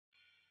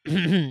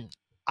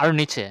আরো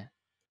নিচে।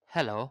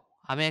 হ্যালো,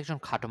 আমি একজন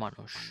খাটো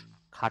মানুষ।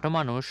 খাটো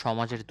মানুষ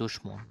সমাজের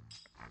দুশমন।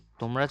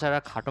 তোমরা যারা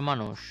খাটো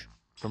মানুষ,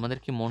 তোমাদের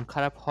কি মন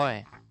খারাপ হয়?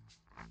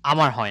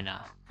 আমার হয় না।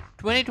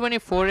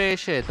 2024 এ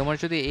এসে তোমার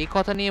যদি এই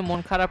কথা নিয়ে মন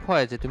খারাপ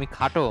হয় যে তুমি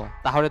খাটো,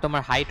 তাহলে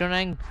তোমার হাইটও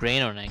নাই,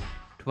 ব্রেইনও নাই।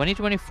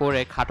 2024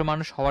 এ খাটো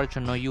মানুষ হওয়ার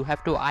জন্য you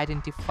have to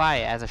identify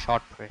as a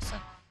short person.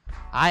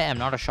 I am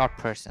not a short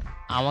person.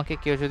 আমাকে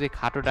কেউ যদি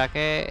খাটো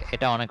ডাকে,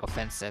 এটা অনেক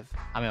অফেন্সিভ।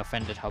 আমি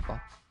অফেন্ডেড হব।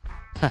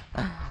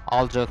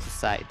 অল জোকস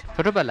অ্যাসাইড,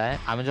 ছোটবেলায়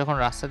আমি যখন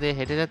রাস্তা দিয়ে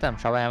হেঁটে যেতাম,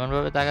 সবাই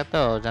এমনভাবে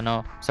তাকাতো যেন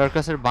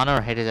সার্কাসের বানর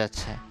হেঁটে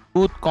যাচ্ছে।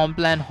 দুধ,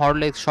 কমপ্ল্যান,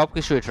 হরলিক্স সব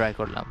কিছুই ট্রাই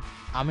করলাম।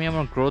 আমি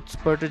আমার গ্রোথ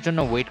স্পার্টের জন্য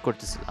ওয়েট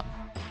করতেছিলাম,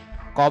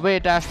 কবে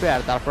এটা আসবে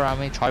আর তারপর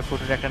আমি 6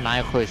 ফুটের একটা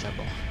নায়ক হয়ে যাব।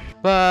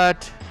 বাট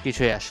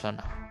কিছুই আসলো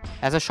না।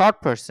 অ্যাজ আ শর্ট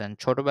পারসন,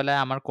 ছোটবেলায়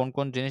আমার কোন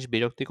কোন জিনিস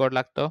বিরক্তিকর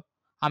লাগতো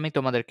আমি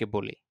তোমাদেরকে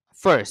বলি।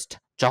 ফার্স্ট,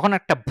 যখন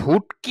একটা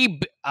ভুটকি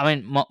আমি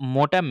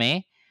মোটা মেয়ে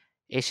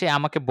এসে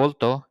আমাকে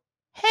বলতো,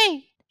 হেই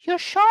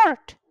ইউর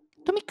শর্ট,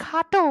 তুমি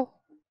খাটো।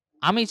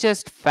 আমি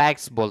জাস্ট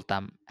ফ্যাক্টস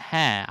বলতাম,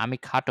 হ্যাঁ আমি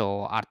খাটো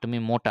আর তুমি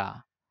মোটা।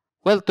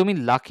 ওয়েল, তুমি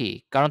লাকি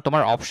কারণ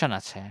তোমার অপশন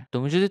আছে।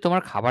 তুমি যদি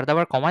তোমার খাবার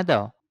দাবার কমায়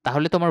দাও,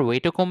 তাহলে তোমার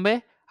ওয়েটও কমবে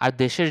আর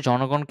দেশের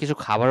জনগণ কিছু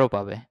খাবারও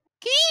পাবে।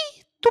 কি?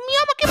 তুমি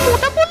আমাকে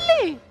মোটা বললে?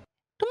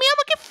 তুমি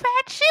আমাকে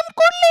ফ্যাট শেম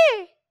করলে?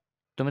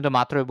 তুমি তো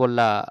মাত্রই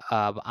বললা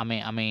আমি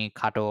আমি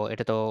খাটো।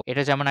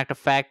 এটা যেমন একটা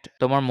ফ্যাক্ট,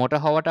 তোমার মোটা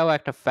হওয়াটাও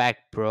একটা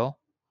fact, bro.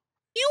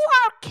 You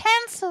R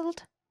cancelled.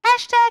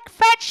 Hashtag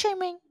fat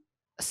shaming.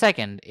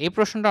 Second, এই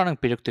প্রশ্নটা অনেক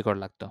বিরক্তিকর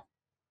লাগতো।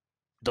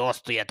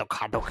 দোস্ত, তুই এত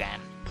খাটো কেন?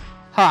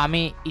 হ্যাঁ,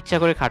 আমি ইচ্ছা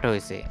করে খাটো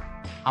হয়েছি।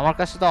 আমার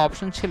কাছে তো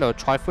অপশন ছিল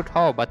 6 ফুট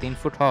হও বা 3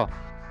 ফুট হও।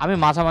 আমি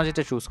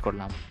মাঝামাঝিতে চুজ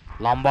করলাম।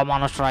 লম্বা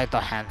মানুষরাই তো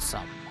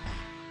হ্যান্ডসাম।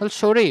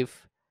 শরীফ,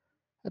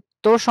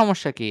 তোর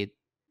সমস্যা কি?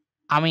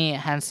 আমি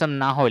হ্যান্ডসাম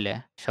না হইলে?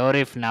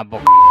 শরীফ না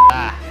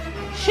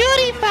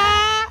Sharifa.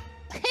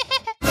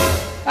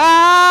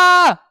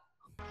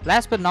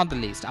 Last but not the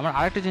list, আমার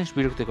আরেকটা জিনিস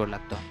বিরক্তিকর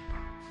লাগতো।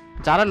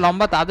 যারা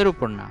লম্বা তাদের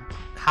উপর না,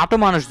 খাটো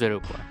মানুষদের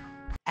উপর।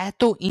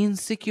 এত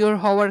ইনসিকিউর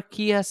হওয়ার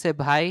কি আছে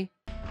ভাই?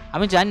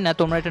 আমি জানি না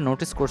তোমরা এটা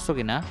নোটিস করছো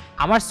কিনা,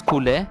 আমার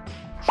স্কুলে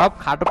সব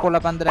খাটো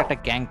পোলাপানদের একটা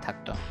গ্যাং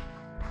থাকতো,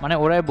 মানে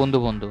ওরাই বন্ধু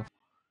বন্ধু।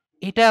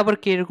 এটা আবার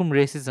কি এরকম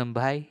রেসিজম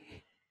ভাই?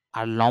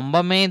 আর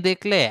লম্বা মেয়ে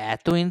দেখলে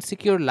এত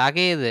ইনসিকিউর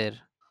লাগে এদের।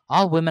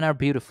 All women are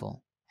beautiful.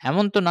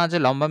 এমন তো না যে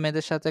লম্বা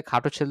মেয়েদের সাথে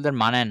খাটো ছেলেদের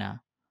মানায় না।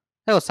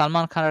 দেখো,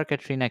 সালমান খান আর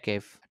Katrina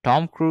কেফ,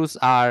 Tom cruise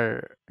R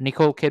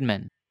Nicole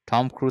Kidman,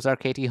 Tom cruise R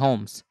Katie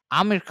Holmes,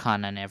 Aamir Khan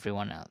and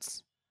everyone else.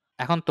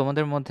 এখন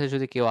তোমাদের মধ্যে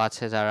যদি কেউ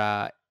আছে যারা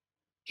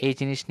এই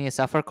জিনিস নিয়ে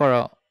সাফার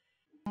করো,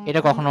 এটা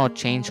কখনো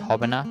চেঞ্জ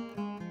হবে না।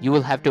 You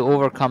will have to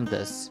overcome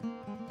this.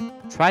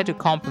 Try to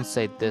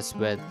compensate this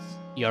with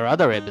your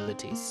other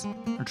abilities.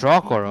 Draw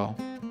করো,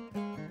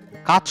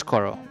 কাজ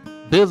করো,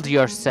 build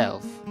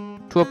yourself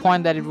to a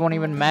point that it won't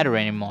even matter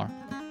anymore.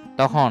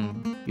 তখন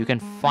you can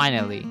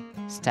finally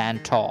stand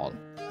tall.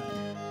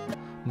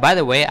 By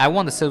the way, I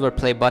want the silver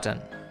play button.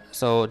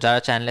 So যারা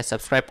চ্যানেলে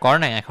subscribe করে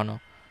নাই এখনো,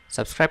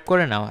 subscribe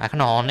করে নাও,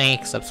 এখনো অনেক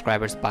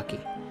সাবস্ক্রাইবার্স বাকি।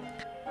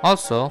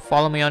 Also,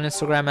 follow me on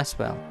Instagram as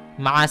well.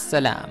 Ma'as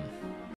salam.